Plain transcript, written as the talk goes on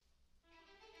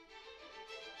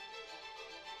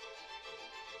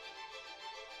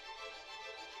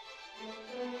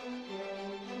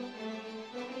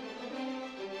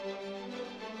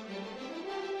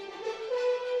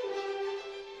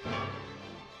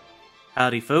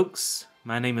Howdy, folks.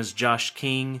 My name is Josh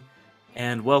King,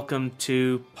 and welcome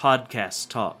to Podcast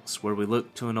Talks, where we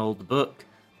look to an old book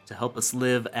to help us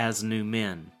live as new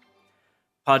men.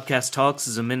 Podcast Talks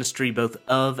is a ministry both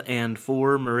of and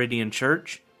for Meridian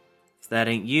Church. If that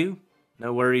ain't you,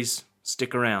 no worries,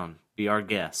 stick around, be our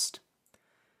guest.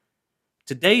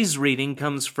 Today's reading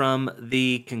comes from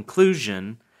the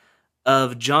conclusion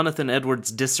of Jonathan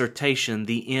Edwards' dissertation,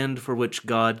 The End for Which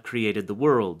God Created the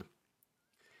World.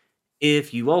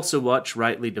 If you also watch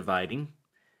Rightly Dividing,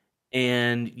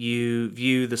 and you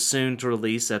view the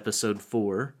soon-to-release episode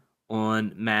 4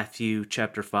 on Matthew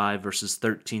chapter 5, verses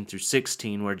 13 through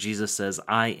 16, where Jesus says,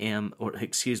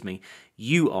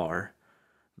 you are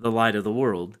the light of the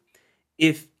world.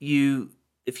 If you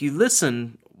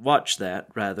watch that,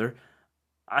 rather,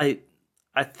 I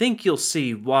think you'll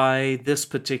see why this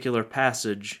particular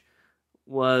passage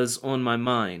was on my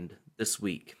mind this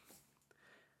week.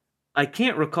 I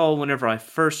can't recall whenever I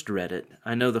first read it.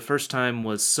 I know the first time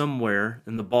was somewhere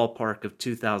in the ballpark of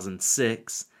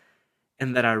 2006,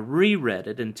 and that I reread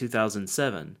it in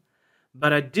 2007.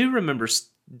 But I do remember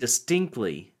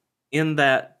distinctly in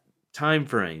that time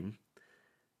frame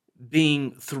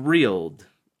being thrilled,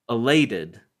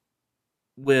 elated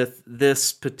with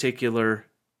this particular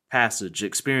passage,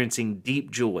 experiencing deep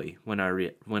joy when I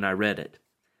read it.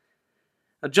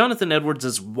 Jonathan Edwards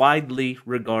is widely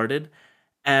regarded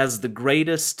as the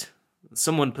greatest,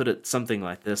 someone put it something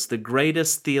like this, the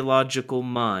greatest theological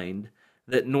mind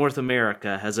that North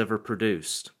America has ever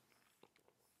produced.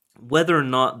 Whether or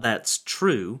not that's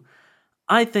true,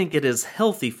 I think it is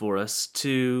healthy for us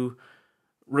to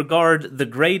regard the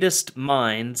greatest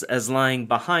minds as lying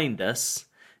behind us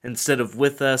instead of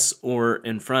with us or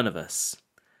in front of us.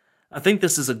 I think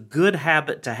this is a good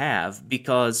habit to have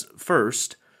because,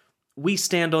 first, we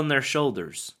stand on their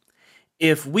shoulders.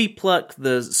 If we pluck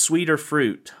the sweeter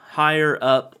fruit higher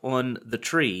up on the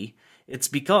tree, it's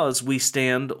because we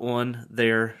stand on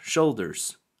their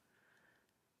shoulders.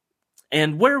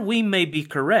 And where we may be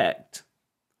correct,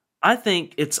 I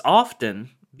think it's often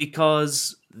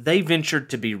because they ventured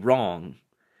to be wrong.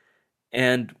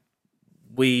 And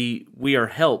we are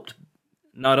helped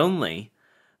not only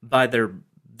by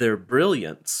their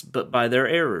brilliance, but by their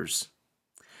errors.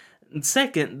 And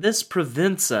second, this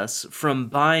prevents us from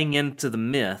buying into the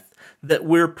myth that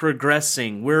we're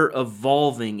progressing, we're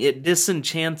evolving. It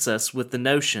disenchants us with the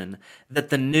notion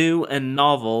that the new and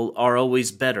novel are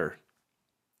always better.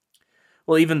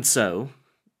 Well, even so,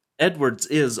 Edwards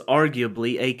is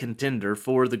arguably a contender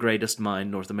for the greatest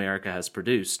mind North America has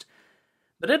produced.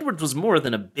 But Edwards was more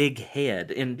than a big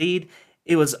head. Indeed,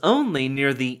 it was only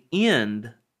near the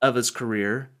end of his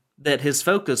career that his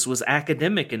focus was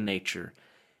academic in nature.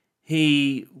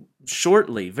 He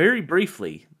shortly, very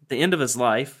briefly, at the end of his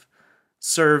life,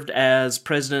 served as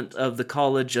president of the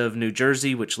College of New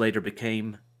Jersey, which later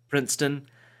became Princeton,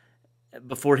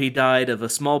 before he died of a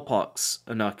smallpox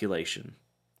inoculation.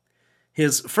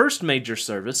 His first major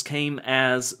service came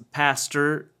as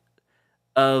pastor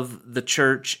of the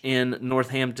church in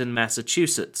Northampton,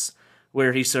 Massachusetts,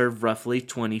 where he served roughly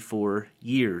 24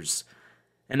 years.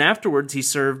 And afterwards, he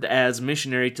served as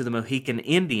missionary to the Mohican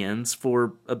Indians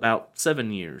for about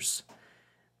 7 years.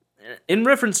 In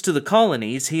reference to the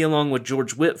colonies, he, along with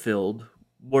George Whitefield,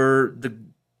 were the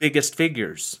biggest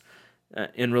figures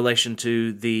in relation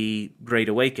to the Great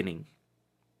Awakening.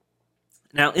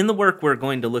 Now, in the work we're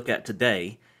going to look at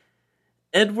today,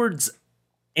 Edwards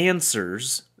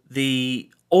answers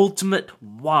the ultimate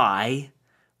why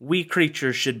we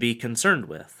creatures should be concerned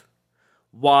with.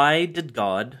 Why did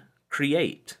God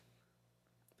create?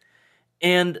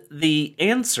 And the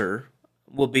answer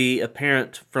will be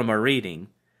apparent from our reading.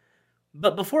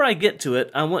 But before I get to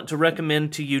it, I want to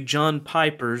recommend to you John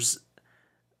Piper's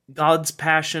God's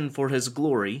Passion for His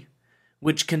Glory,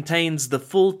 which contains the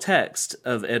full text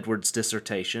of Edwards'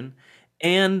 dissertation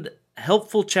and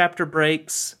helpful chapter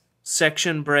breaks,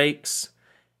 section breaks,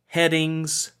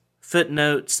 headings,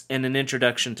 footnotes, and an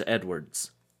introduction to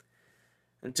Edwards.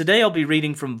 And today I'll be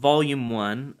reading from Volume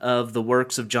 1 of the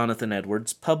works of Jonathan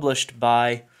Edwards, published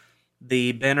by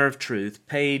the Banner of Truth,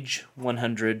 page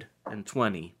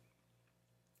 120.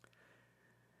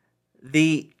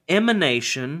 The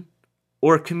emanation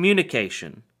or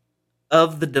communication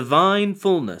of the divine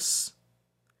fullness,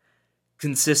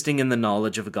 consisting in the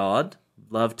knowledge of God,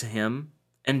 love to Him,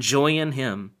 and joy in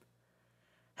Him,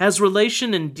 has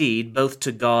relation indeed both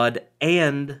to God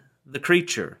and the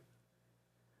creature,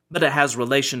 but it has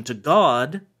relation to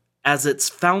God as its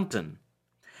fountain,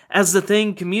 as the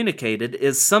thing communicated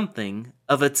is something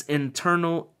of its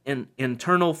internal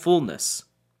fullness.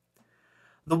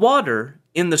 The water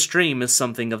in the stream is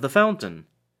something of the fountain,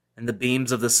 and the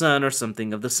beams of the sun are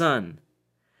something of the sun.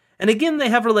 And again, they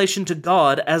have relation to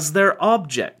God as their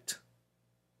object.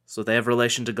 So they have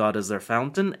relation to God as their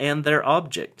fountain and their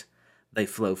object. They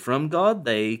flow from God,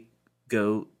 they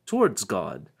go towards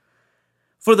God.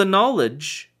 For the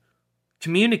knowledge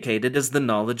communicated is the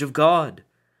knowledge of God,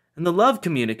 and the love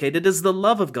communicated is the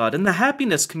love of God, and the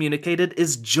happiness communicated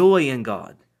is joy in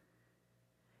God.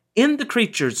 In the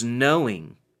creature's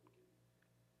knowing,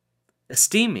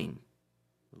 esteeming,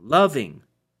 loving,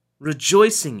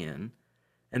 rejoicing in,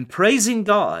 and praising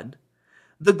God,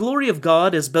 the glory of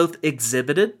God is both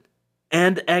exhibited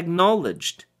and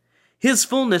acknowledged. His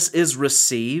fullness is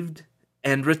received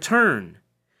and returned.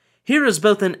 Here is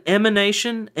both an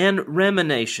emanation and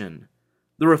remanation.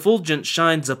 The refulgence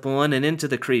shines upon and into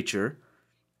the creature,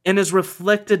 and is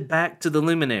reflected back to the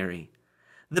luminary.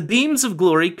 The beams of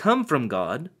glory come from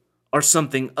God, are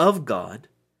something of God,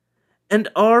 and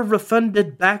are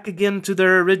refunded back again to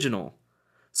their original,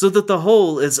 so that the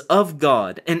whole is of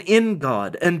God, and in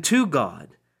God, and to God,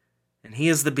 and He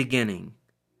is the beginning,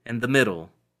 and the middle,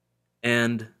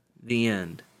 and the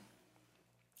end.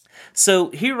 So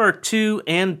here are two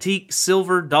antique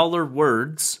silver dollar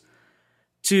words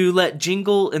to let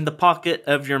jingle in the pocket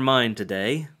of your mind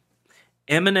today: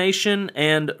 emanation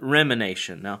and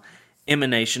remanation. Now,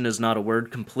 emanation is not a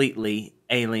word completely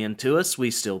alien to us.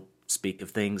 We still speak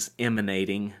of things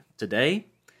emanating today.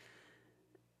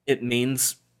 It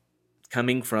means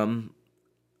coming from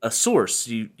a source.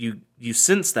 You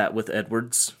sense that with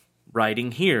Edwards'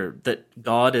 writing here, that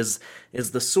God is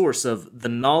the source of the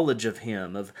knowledge of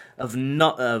Him, of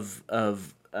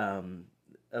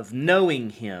knowing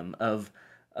Him, of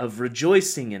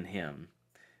rejoicing in Him.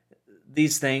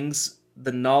 These things,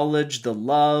 the knowledge, the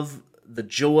love, the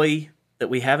joy that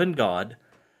we have in God,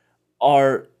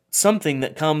 are something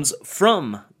that comes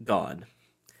from God.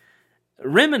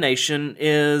 Remanation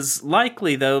is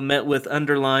likely, though, met with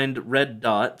underlined red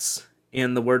dots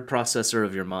in the word processor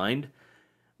of your mind,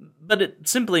 but it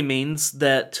simply means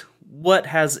that what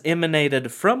has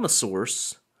emanated from a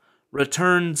source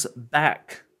returns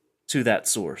back to that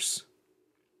source.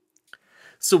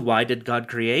 So why did God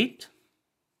create?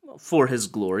 For His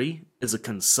glory is a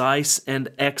concise and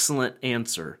excellent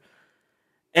answer,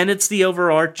 and it's the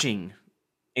overarching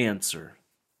answer.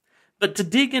 But to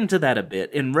dig into that a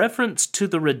bit, in reference to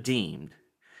the redeemed,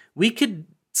 we could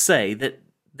say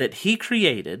that He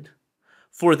created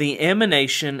for the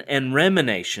emanation and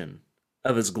remanation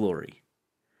of His glory.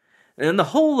 And in the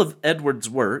whole of Edwards'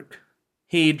 work,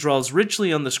 he draws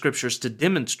richly on the Scriptures to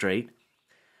demonstrate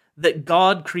that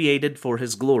God created for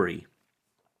His glory.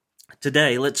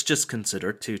 Today, let's just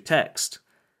consider two texts.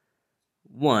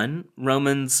 One,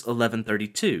 Romans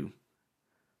 11:32.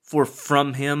 For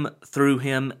from Him, through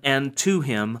Him, and to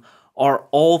Him are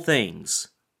all things.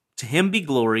 To Him be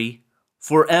glory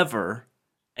forever.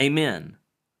 Amen.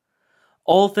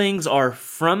 All things are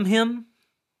from Him,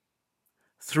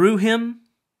 through Him,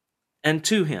 and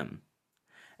to Him.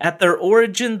 At their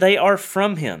origin, they are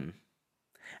from Him.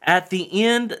 At the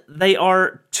end, they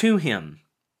are to Him.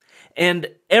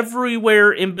 And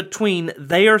everywhere in between,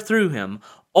 they are through Him,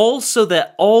 also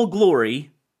that all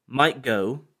glory might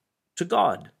go to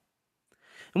God.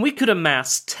 And we could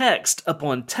amass text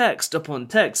upon text upon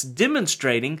text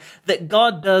demonstrating that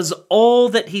God does all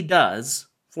that He does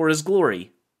for His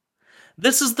glory.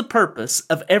 This is the purpose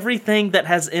of everything that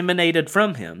has emanated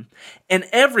from Him, and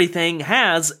everything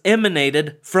has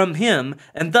emanated from Him,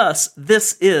 and thus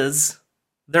this is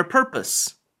their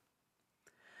purpose.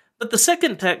 But the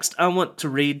second text I want to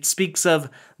read speaks of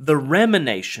the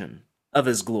remanation of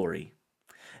His glory.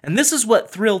 And this is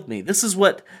what thrilled me. This is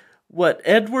what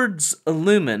Edwards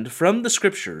illumined from the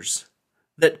Scriptures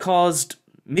that caused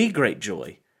me great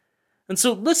joy. And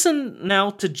so listen now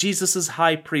to Jesus'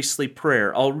 high priestly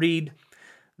prayer. I'll read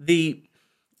the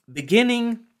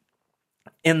beginning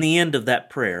and the end of that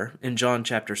prayer in John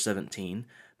chapter 17,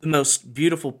 the most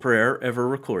beautiful prayer ever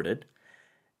recorded.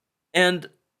 And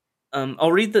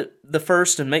I'll read the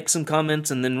first and make some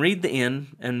comments, and then read the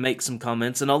end and make some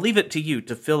comments, and I'll leave it to you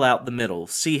to fill out the middle,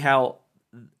 see how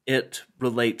it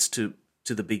relates to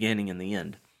the beginning and the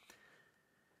end.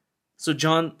 So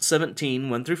John 17,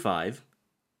 1 through 5.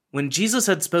 When Jesus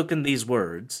had spoken these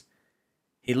words,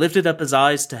 He lifted up His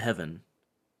eyes to heaven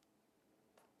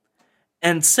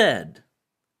and said,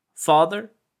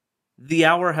 Father, the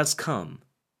hour has come.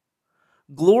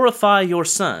 Glorify your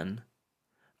Son,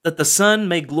 that the Son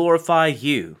may glorify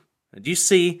you. Do you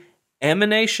see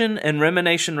emanation and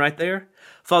remanation right there?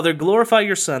 Father, glorify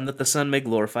your Son, that the Son may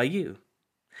glorify you.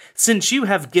 Since you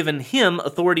have given Him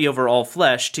authority over all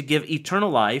flesh to give eternal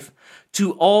life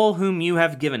to all whom you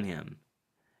have given Him.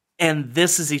 And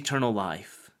this is eternal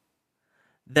life,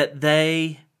 that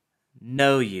they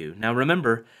know you. Now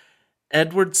remember,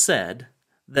 Edward said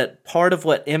that part of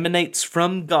what emanates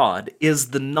from God is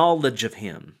the knowledge of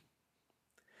him.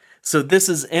 So this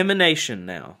is emanation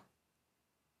now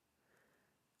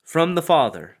from the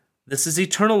Father. This is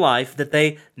eternal life, that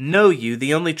they know you,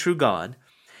 the only true God,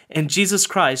 and Jesus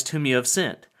Christ, whom you have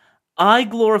sent. I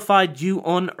glorified you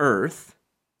on earth,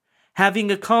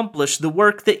 having accomplished the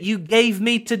work that you gave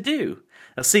me to do.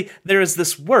 Now see, there is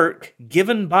this work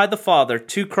given by the Father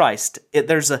to Christ.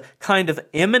 There's a kind of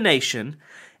emanation,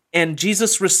 and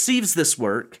Jesus receives this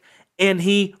work, and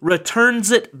he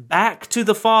returns it back to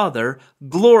the Father,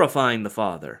 glorifying the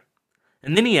Father.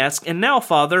 And then he asks, and now,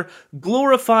 Father,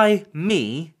 glorify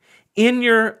me in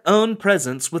your own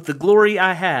presence with the glory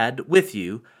I had with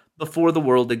you before the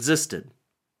world existed.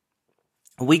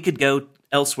 We could go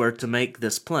elsewhere to make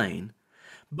this plain,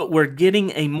 but we're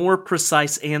getting a more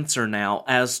precise answer now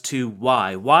as to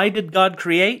why. Why did God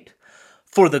create?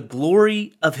 For the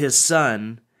glory of his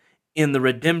Son in the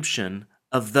redemption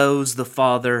of those the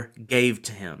Father gave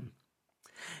to him.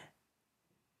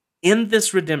 In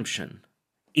this redemption,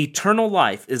 eternal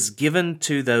life is given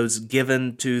to those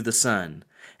given to the Son.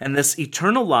 And this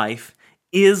eternal life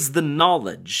is the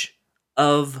knowledge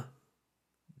of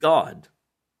God.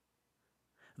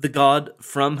 The God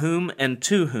from whom and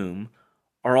to whom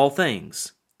are all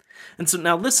things. And so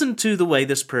now listen to the way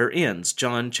this prayer ends.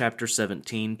 John chapter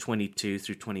 17, 22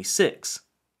 through 26.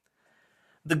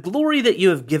 The glory that you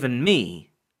have given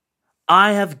me,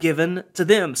 I have given to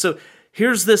them. So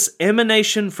here's this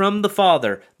emanation from the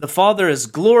Father. The Father is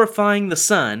glorifying the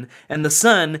Son, and the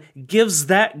Son gives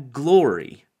that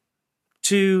glory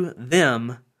to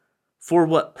them for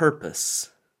what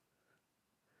purpose?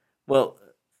 Well,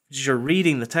 as you're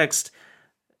reading the text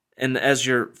and as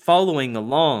you're following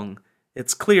along,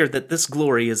 it's clear that this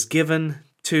glory is given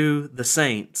to the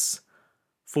saints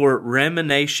for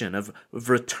remanation of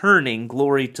returning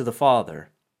glory to the Father.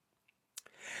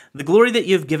 The glory that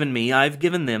you have given me, I have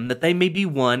given them, that they may be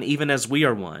one, even as we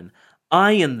are one.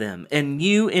 I in them, and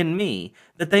you in me,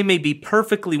 that they may be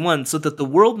perfectly one, so that the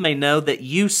world may know that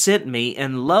you sent me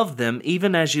and love them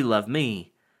even as you love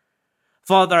me.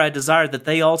 Father, I desire that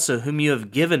they also, whom you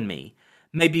have given me,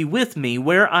 may be with me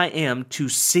where I am, to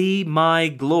see my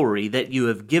glory that you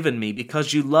have given me,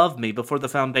 because you loved me before the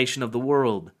foundation of the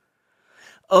world.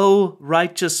 O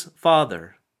righteous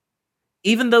Father,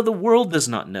 even though the world does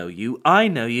not know you, I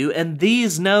know you, and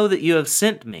these know that you have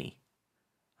sent me.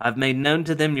 I've made known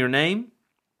to them your name,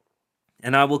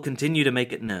 and I will continue to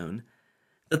make it known,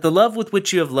 that the love with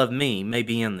which you have loved me may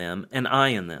be in them, and I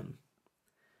in them.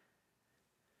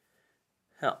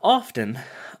 Now, often,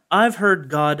 I've heard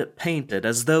God painted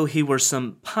as though he were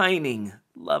some pining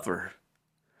lover.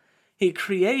 He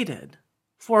created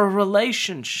for a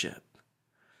relationship.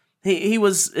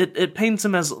 It paints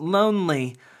him as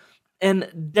lonely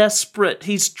and desperate.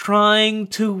 He's trying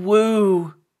to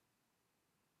woo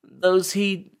those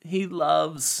he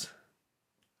loves.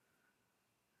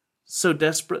 So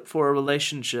desperate for a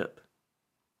relationship.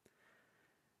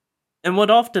 And what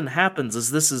often happens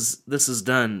is this is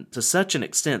done to such an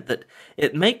extent that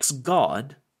it makes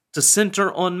God to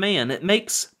center on man. It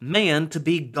makes man to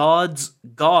be God's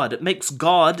God. It makes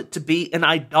God to be an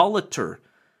idolater,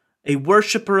 a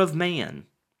worshiper of man.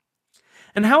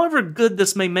 And however good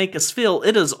this may make us feel,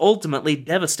 it is ultimately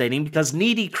devastating, because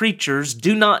needy creatures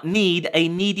do not need a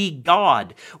needy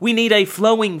God. We need a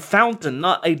flowing fountain,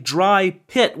 not a dry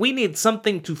pit. We need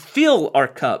something to fill our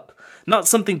cup, not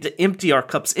something to empty our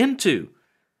cups into.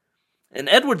 And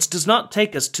Edwards does not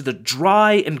take us to the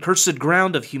dry and cursed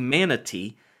ground of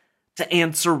humanity to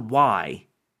answer why.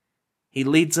 He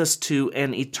leads us to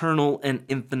an eternal and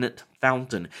infinite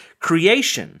fountain.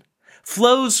 Creation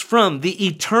flows from the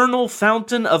eternal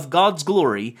fountain of God's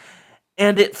glory,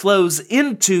 and it flows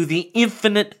into the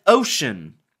infinite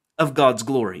ocean of God's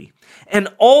glory. And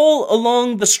all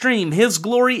along the stream, his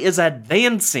glory is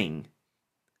advancing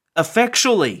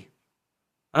effectually,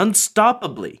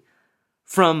 unstoppably,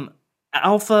 from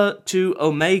Alpha to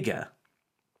Omega.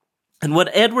 And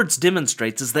what Edwards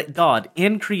demonstrates is that God,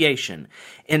 in creation,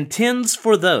 intends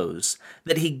for those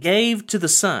that he gave to the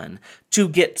Son to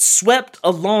get swept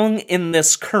along in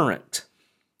this current.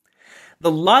 The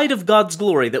light of God's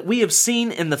glory that we have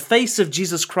seen in the face of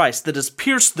Jesus Christ, that has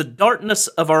pierced the darkness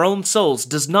of our own souls,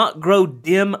 does not grow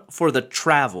dim for the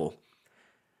travel.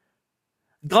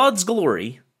 God's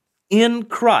glory in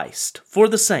Christ for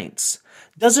the saints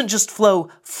doesn't just flow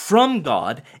from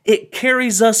God, it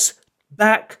carries us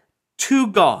back to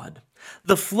God.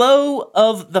 The flow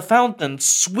of the fountain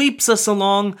sweeps us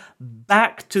along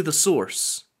back to the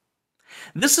source.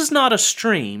 This is not a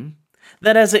stream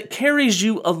that as it carries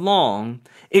you along,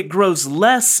 it grows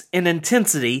less in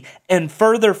intensity and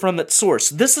further from its source.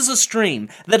 This is a stream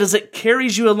that as it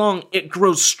carries you along, it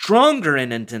grows stronger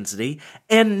in intensity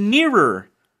and nearer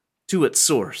to its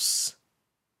source.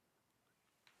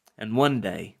 And one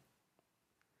day,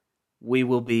 we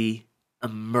will be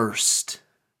immersed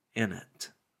in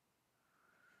it.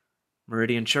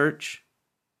 Meridian Church,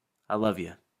 I love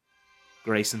you.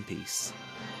 Grace and peace.